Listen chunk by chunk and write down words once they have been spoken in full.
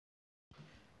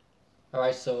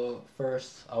Alright, so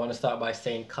first I want to start by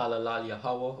saying Kalalal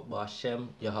Yahweh, Bashem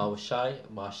Yahweh Shai,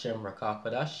 Bashem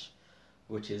Rakakwadash,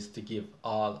 which is to give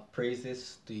all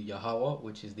praises to Yahweh,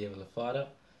 which is the Heavenly Father,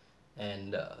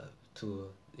 and to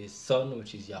His Son,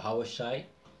 which is Yahweh Shai,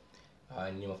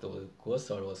 in the name of the Holy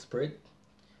Ghost or the Holy Spirit.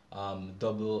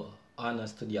 Double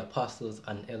honors to the apostles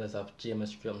and elders of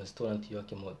James, Strom, Stone, and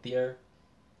Joachim out there.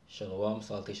 Shalom,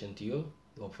 salutation to you,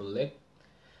 hopeful elect.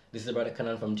 This is Brother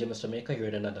Cannon from James, Jamaica. Here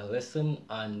with another lesson,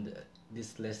 and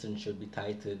this lesson should be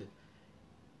titled,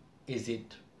 Is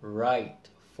it right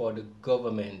for the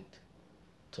government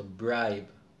to bribe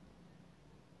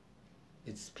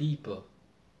its people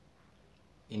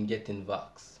in getting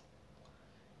vax?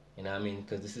 You know what I mean?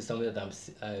 Because this is something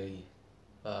that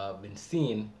I've been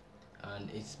seeing,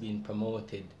 and it's been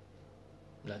promoted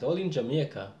not only in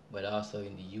Jamaica but also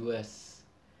in the US,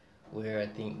 where I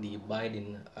think the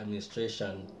Biden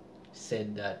administration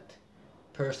said that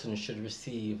persons should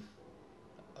receive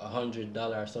 $100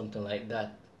 or something like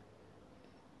that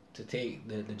to take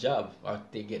the job or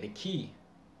to get the key.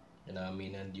 You know what I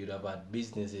mean? And you'd have had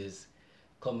businesses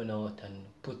coming out and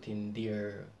putting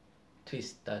their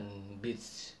twist and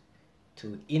bits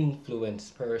to influence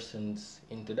persons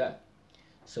into that.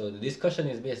 So the discussion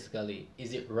is basically,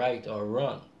 is it right or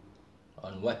wrong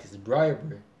on what is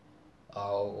bribery,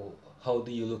 or how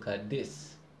do you look at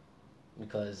this?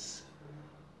 Because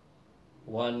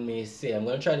one may say, I'm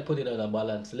going to try to put it on a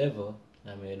balanced level.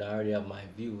 I mean, I already have my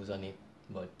views on it,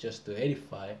 but just to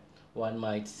edify, one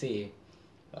might say,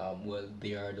 well,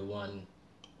 they are the one,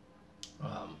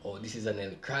 oh, this is an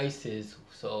health crisis,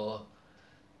 so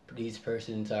these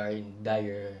persons are in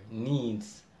dire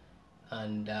needs,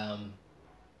 and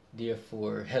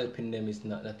therefore helping them is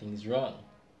not, nothing is wrong.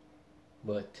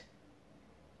 But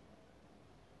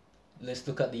let's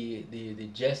look at the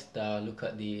gesture, look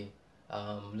at the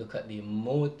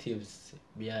motives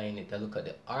behind it, and look at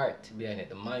the art behind it,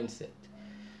 the mindset.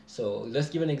 So let's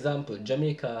give an example.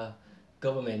 Jamaica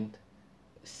government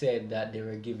said that they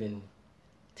were giving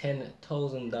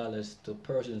 $10,000 to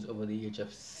persons over the age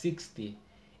of 60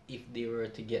 if they were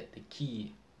to get the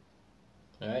key.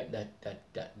 All right,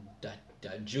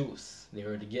 that juice, they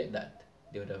were to get that,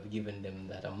 they would have given them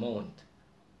that amount.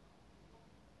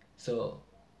 So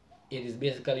it is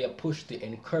basically a push to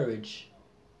encourage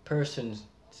persons,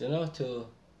 to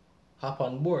hop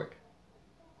on board.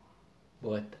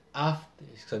 But after,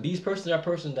 so these persons are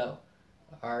persons that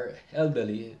are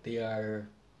elderly. They are,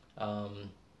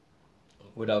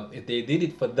 without, if they did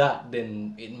it for that,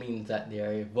 then it means that they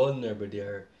are vulnerable. They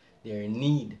are in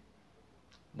need.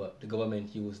 But the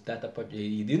government used that approach.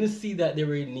 You didn't see that they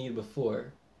were in need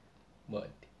before, but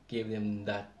gave them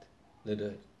that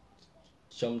little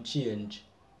some change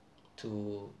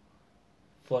to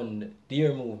fund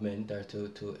their movement, or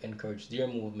to encourage their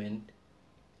movement.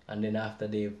 And then after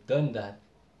they've done that,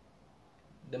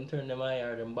 them turn them eye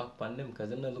or them back on them, because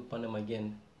them not look on them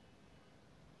again.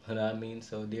 You know what I mean?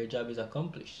 So their job is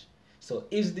accomplished. So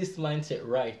is this mindset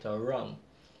right or wrong?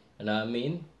 You know what I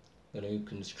mean? Gonna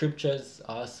look in scriptures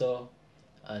also,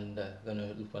 and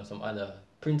gonna look on some other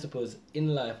principles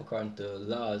in life according to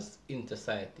laws in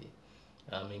society.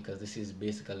 I mean, because this is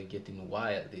basically getting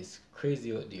wild. It's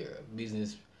crazy out there.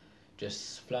 Business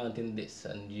just flaunting this,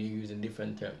 and you're using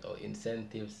different terms or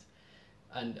incentives.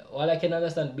 And while I can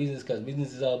understand business, because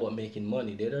business is all about making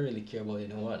money, they don't really care about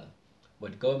anyone.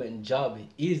 But government job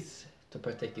is to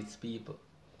protect its people.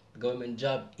 The government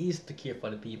job is to care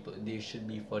for the people. They should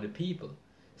be for the people.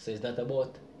 So it's not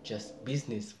about just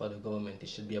business for the government. It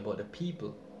should be about the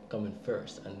people coming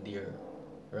first, and their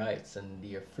rights and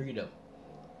their freedom.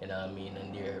 You know what I mean?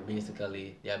 And their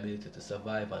basically the ability to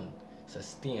survive and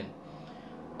sustain.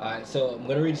 Alright, so I'm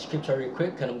gonna read scripture real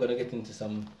quick, and I'm gonna get into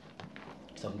some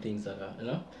things that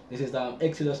are, this is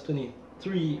Exodus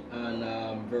 23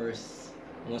 and verse,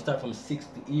 I'm gonna start from 6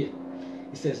 to 8.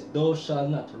 It says, thou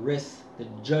shalt not rest the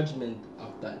judgment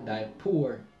of thy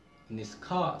poor in his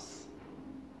cause.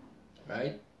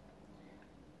 Right?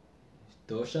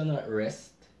 Thou shalt not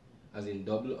rest, as in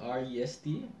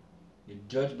WREST, the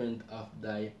judgment of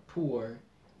thy poor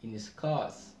in his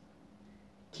cause.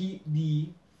 Keep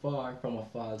thee far from a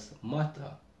false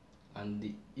matter, and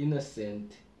the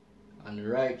innocent and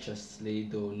righteous slay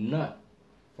thou not,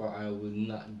 for I will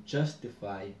not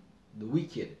justify the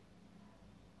wicked.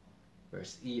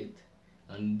 Verse 8.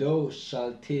 And thou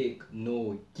shalt take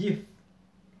no gift,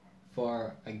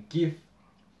 for a gift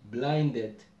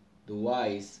blinded the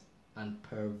wise and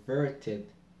perverted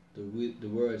the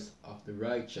words of the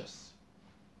righteous.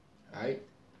 Alright?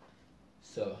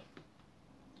 So,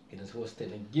 it is supposed to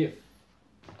take a gift.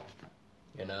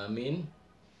 You know what I mean?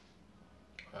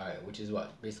 Alright, which is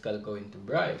what? Basically going to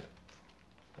bribe.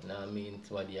 You know what I mean?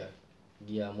 It's what you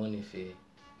give your money for,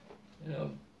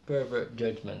 pervert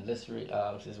judgment. Let's read,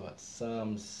 this is what?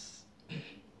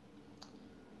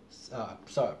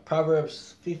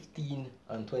 Proverbs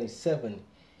 15:27.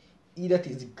 He that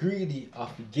is greedy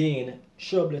of gain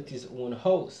troubleth his own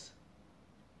house.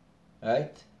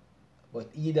 Right? But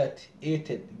he that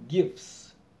hateth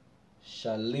gifts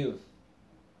shall live.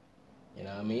 You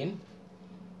know what I mean?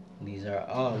 These are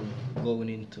all going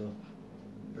into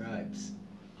bribes.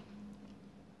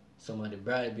 Somebody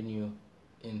bribing you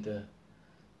into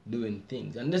doing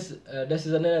things. And this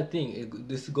is another thing.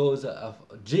 This goes of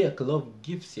Jake love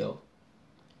gifts, yo.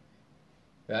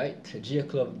 Right?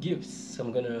 Jake love gifts.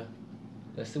 I'm gonna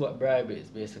let's see what bribe is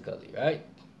basically, right?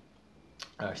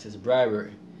 Alright, it says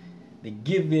bribery. The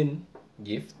giving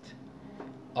gift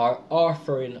or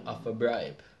offering of a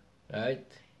bribe. Right?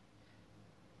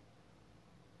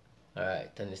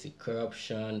 Alright, and you see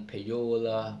corruption,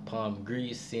 payola, palm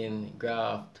greasing,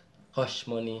 graft, hush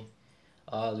money.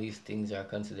 All these things are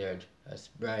considered as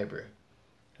bribery.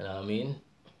 You know what I mean?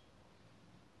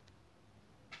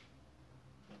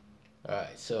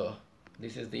 Alright, so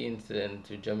this is the incident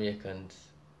to Jamaicans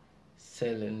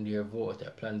selling their vote,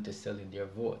 or planning to sell their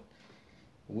vote.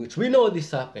 Which we know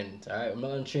this happened. Alright, I'm not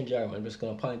going to change your arm. I'm just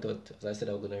going to point out, as I said,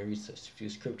 I'm going to read a few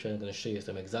scriptures. I'm going to show you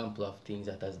some example of things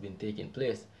that has been taking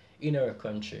place in our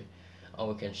country, and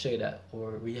we can show you that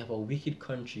we have a wicked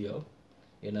country, yo.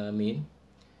 You know what I mean?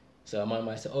 So a man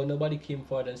might say, oh, nobody came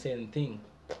forward and said anything,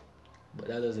 but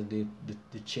that doesn't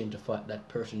change the fact that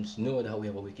persons know that we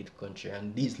have a wicked country,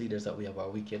 and these leaders that we have are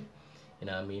wicked. You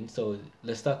know what I mean? So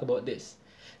let's talk about this.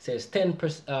 It says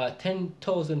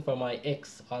 10,000 for my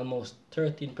ex. Almost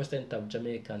 13% of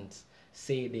Jamaicans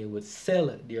say they would sell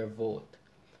their vote.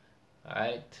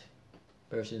 Alright?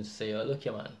 Persons say, oh, look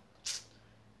here, man.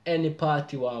 Any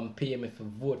party want pay me for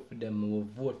vote for them, I will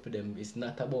vote for them. It's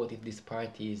not about if this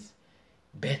party is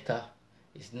better.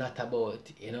 It's not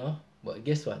about, But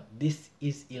guess what? This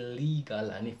is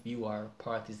illegal, and if you are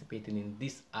participating in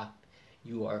this act,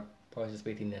 you are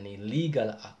participating in an illegal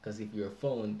act, because if you're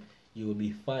found, you will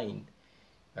be fined,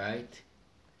 right?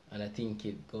 And I think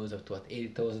it goes up to what,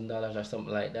 $80,000 or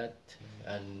something like that,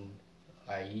 and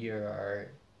a year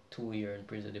or 2 years in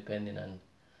prison, depending on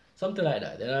something like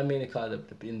that. And I mean, it called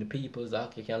in the People's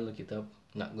Act. You can look it up.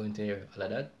 Not going to hear all of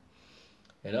that,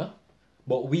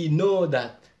 But we know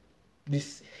that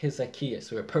this is a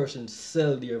case where persons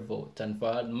sell their vote, and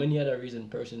for many other reasons,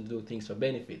 persons do things for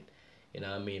benefit. You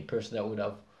know what I mean? Persons that would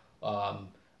have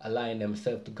aligned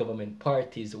themselves to government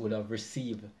parties would have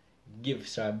received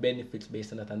gifts or benefits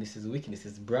based on that, and this is wickedness.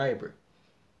 This is bribery.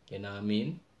 You know what I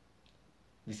mean?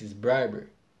 This is bribery,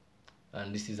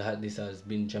 and this has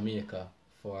been Jamaica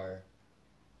for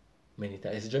many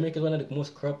times. Jamaica is one of the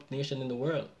most corrupt nations in the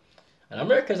world. And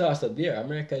America is also there.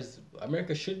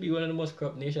 America should be one of the most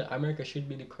corrupt nations. America should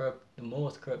be the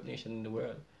most corrupt nation in the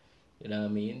world. You know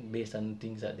what I mean? Based on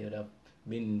things that they would have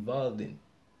been involved in.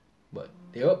 But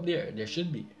they're up there. They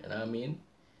should be. You know what I mean?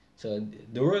 So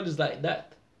the world is like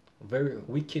that. A very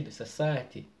wicked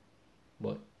society.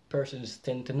 But persons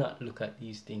tend to not look at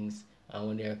these things. And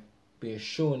when they're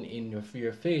shown in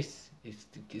your face,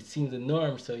 it seems the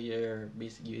norm. So you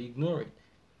ignore it.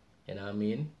 You know what I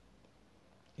mean?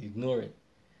 Ignore it.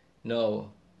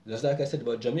 No, just like I said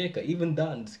about Jamaica, even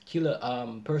dons, killer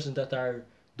persons that are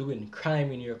doing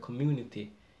crime in your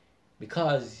community,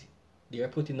 because they are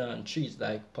putting on treats,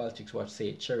 like politics what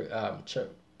say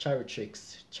charity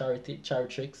tricks.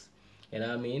 You know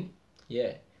what I mean?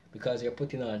 Yeah, because you're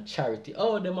putting on charity.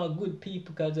 Oh, them are good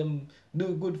people because them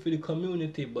do good for the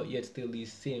community, but yet still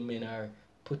these same men are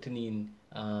putting in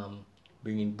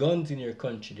bringing guns in your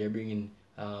country. They're bringing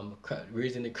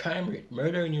raising the crime rate,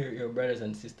 murdering your brothers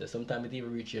and sisters. Sometimes it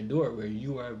even reach your door where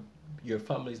your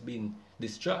family is being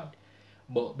destroyed.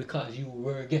 But because you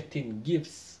were getting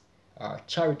gifts or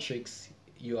charity tricks,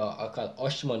 you are called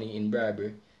hush money in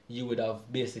bribery, you would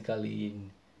have basically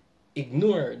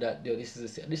ignored that this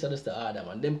is just the Adam,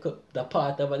 and them the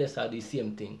part of this are the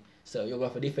same thing. So you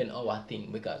have to defend our thing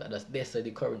because that's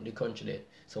the country there.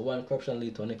 So one corruption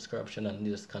leads to next corruption, and it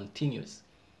just continues.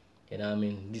 You know what I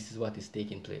mean? This is what is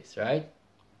taking place, right?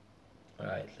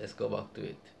 Alright, let's go back to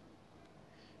it.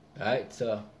 Alright,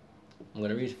 so I'm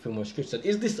gonna read a few more scriptures.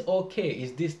 Is this okay?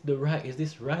 Is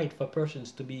this right for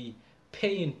persons to be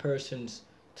paying persons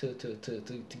to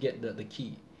get the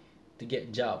key, to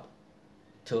get job?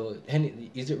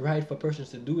 Is it right for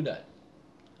persons to do that?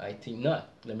 I think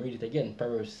not. Let me read it again.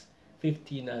 Proverbs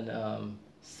 15 and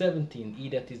 17. He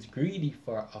that is greedy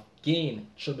for of gain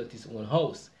troubleth his own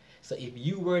house. So if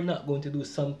you were not going to do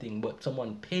something, but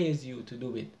someone pays you to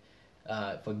do it,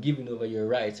 for giving over your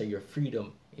rights or your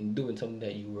freedom in doing something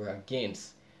that you were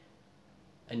against,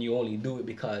 and you only do it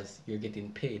because you're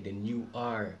getting paid, then you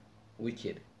are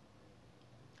wicked.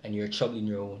 And you're troubling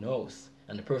your own house.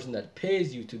 And the person that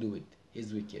pays you to do it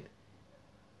is wicked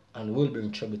and will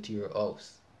bring trouble to your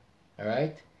house.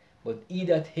 Alright? But he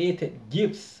that hated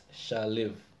gifts shall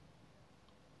live.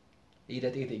 He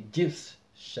that hated gifts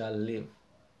shall live.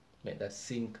 Make that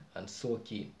sink and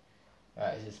soak in.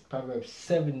 Alright, this is Proverbs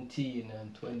 17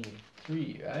 and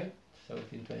 23, right?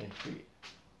 17:23.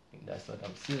 I think that's what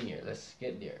I'm seeing here. Let's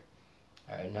get there.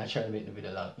 Alright, I'm not trying to make the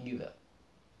video long either.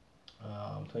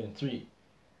 23.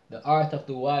 The art of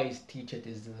the wise teacheth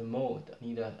is the mouth.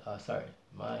 Neither, sorry,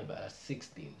 my bad.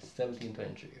 16,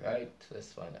 17:23, right? So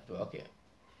let's find out. Okay.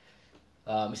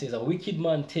 It says, a wicked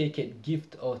man taketh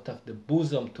gift out of the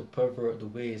bosom to pervert the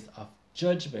ways of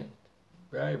judgment.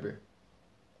 Bribery.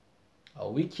 A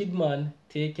wicked man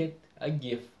taketh a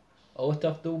gift out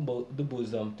of the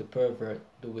bosom to pervert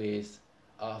the ways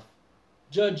of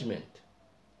judgment.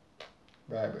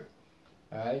 Bribery.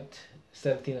 Alright,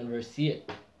 17 and verse 8.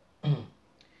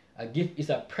 A gift is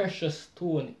a precious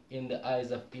stone in the eyes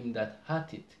of him that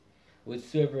hath it.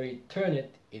 Whithersoever it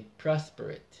turneth, it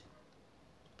prospereth.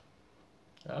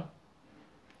 Huh?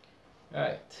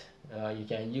 Alright. You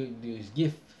can use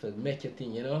gift for make your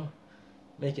thing,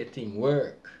 make your thing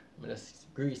work. I'm gonna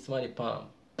grease money palm.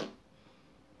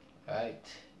 Alright.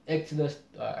 Exodus,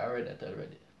 I read that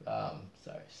already.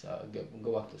 Sorry, so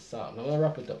go back to Psalm. I'm gonna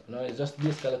wrap it up. Now it's just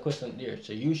basically a question there.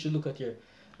 So you should look at your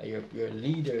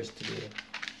leaders today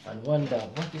and wonder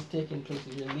what is taking place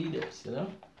with your leaders,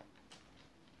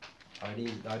 Are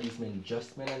these men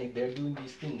just men? And if they're doing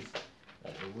these things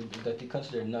that you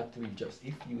consider not to be just,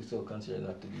 if you so consider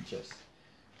not to be just,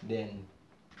 then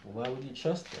why would you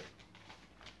trust them?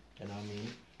 You know what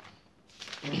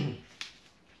I mean?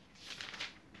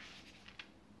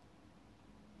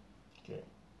 Okay.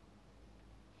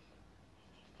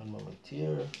 One moment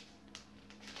here.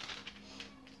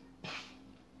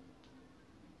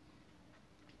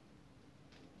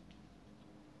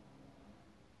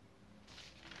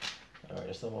 Alright,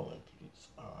 just a moment, please.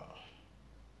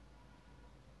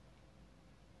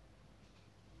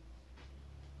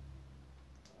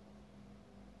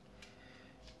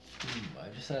 I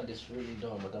just had this really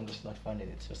down, but I'm just not finding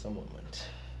it. Just a moment.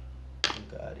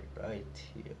 Got it right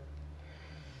here.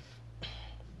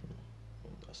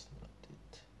 That's not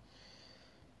it.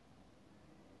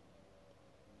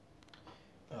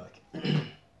 Okay.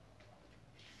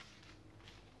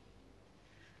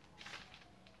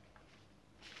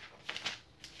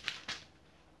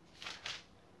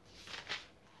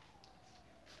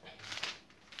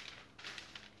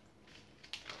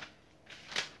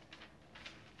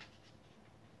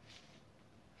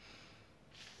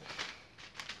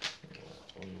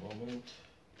 One moment.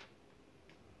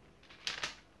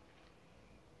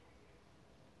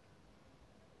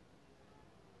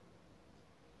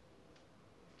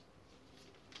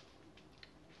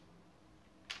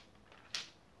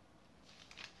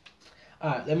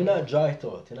 Alright, let me not draw it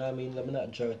out, you know what I mean? Let me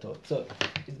not draw it out. So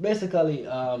it's basically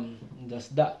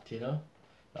just that,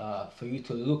 for you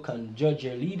to look and judge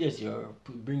your leaders,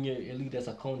 bring your leaders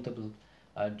accountable,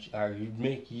 or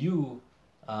make you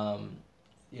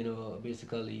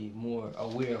basically more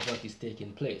aware of what is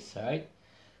taking place, alright?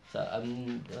 So I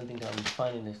don't think I'm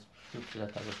finding the scripture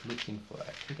that I was looking for.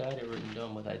 I think I had it written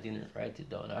down, but I didn't write it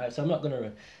down. Alright, so I'm not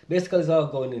gonna. Basically, it's all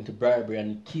going into bribery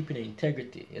and keeping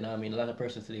integrity. You know what I mean? A lot of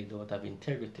persons today don't have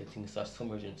integrity. Things are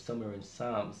somewhere in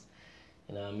Psalms.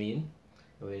 You know what I mean?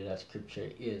 Where that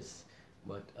scripture is,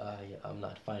 but I'm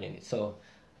not finding it. So,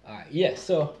 yeah.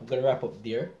 So I'm gonna wrap up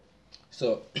there.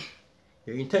 So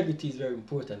your integrity is very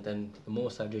important, and the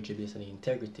most I judge you based on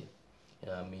integrity. You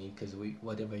know what I mean? Because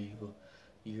whatever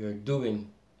you're doing,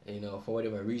 for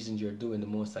whatever reasons you're doing, the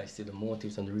most I see the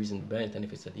motives and the reason behind it. And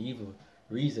if it's an evil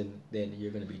reason, then you're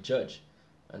going to be judged.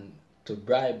 And to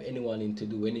bribe anyone into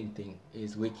doing anything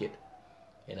is wicked.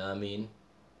 You know what I mean?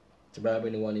 To bribe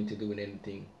anyone into doing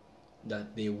anything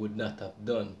that they would not have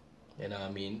done. You know what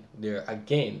I mean? They're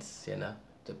against,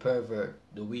 to pervert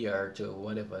the we are to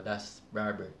whatever. That's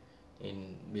bribery,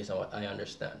 based on what I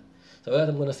understand. So what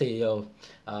I'm gonna say,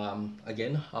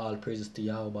 again, all praises to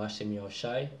Yahweh Bashem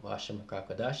Yahushai, Bashem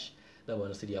Kakadash. I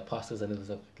want to see the apostles and elders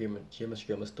of agreement, James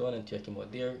Stone, and check him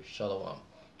out there. Shalom.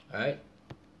 Alright.